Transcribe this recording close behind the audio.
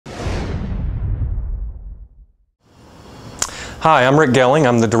Hi, I'm Rick Gelling.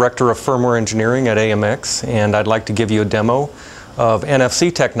 I'm the Director of Firmware Engineering at AMX, and I'd like to give you a demo of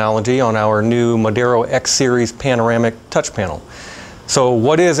NFC technology on our new Modero X Series panoramic touch panel. So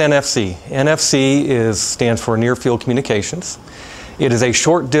what is NFC? NFC stands for Near Field Communications. It is a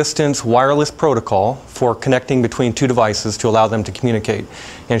short distance wireless protocol for connecting between two devices to allow them to communicate.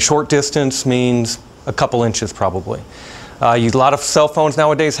 And short distance means a couple inches probably. A lot of cell phones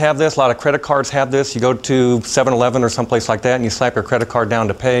nowadays have this, a lot of credit cards have this. You go to 7-Eleven or someplace like that and you slap your credit card down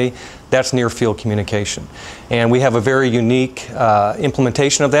to pay. That's near field communication. And we have a very unique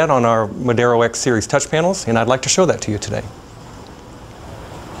implementation of that on our Modero X Series touch panels, and I'd like to show that to you today.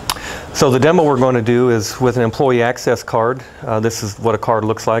 So the demo we're going to do is with an employee access card. This is what a card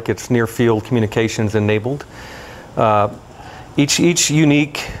looks like. It's near field communications enabled. Each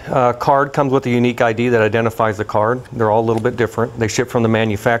unique card comes with a unique ID that identifies the card. They're all a little bit different. They ship from the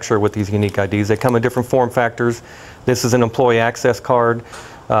manufacturer with these unique IDs. They come in different form factors. This is an employee access card.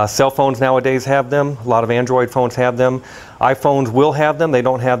 Cell phones nowadays have them. A lot of Android phones have them. iPhones will have them. They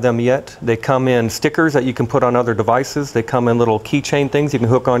don't have them yet. They come in stickers that you can put on other devices. They come in little keychain things you can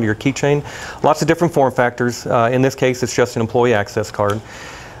hook onto your keychain. Lots of different form factors. In this case, it's just an employee access card.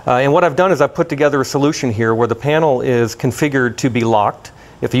 And what I've done is I've put together a solution here where the panel is configured to be locked.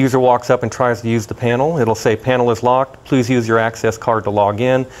 If the user walks up and tries to use the panel, it'll say panel is locked, please use your access card to log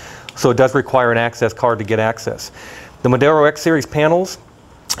in. So it does require an access card to get access. The Modero X Series panels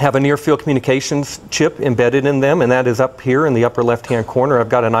have a near field communications chip embedded in them, and that is up here in the upper left hand corner. I've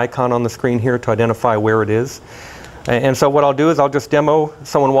got an icon on the screen here to identify where it is. And so what I'll do is I'll just demo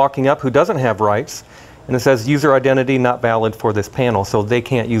someone walking up who doesn't have rights. And it says user identity not valid for this panel, so they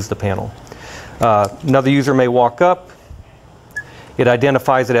can't use the panel. Another user may walk up. It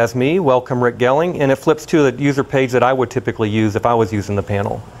identifies it as me, welcome Rick Gelling, and it flips to the user page that I would typically use if I was using the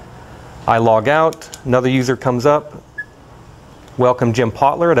panel. I log out, another user comes up, welcome Jim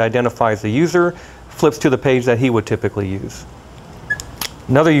Potler, it identifies the user, flips to the page that he would typically use.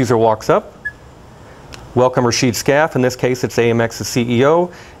 Another user walks up, welcome Rashid Scaff, in this case it's AMX's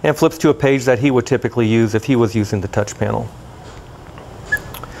CEO, and flips to a page that he would typically use if he was using the touch panel.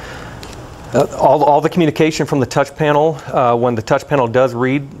 All the communication from the touch panel, when the touch panel does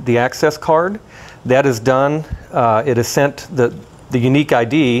read the access card, that is done, it is sent, the unique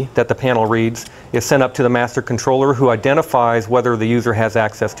ID that the panel reads is sent up to the master controller who identifies whether the user has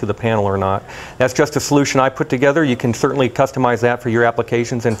access to the panel or not. That's just a solution I put together. You can certainly customize that for your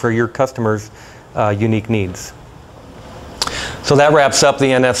applications and for your customers' unique needs. So that wraps up the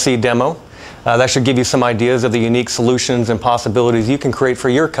NFC demo. That should give you some ideas of the unique solutions and possibilities you can create for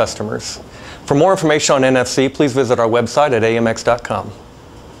your customers. For more information on NFC, please visit our website at amx.com.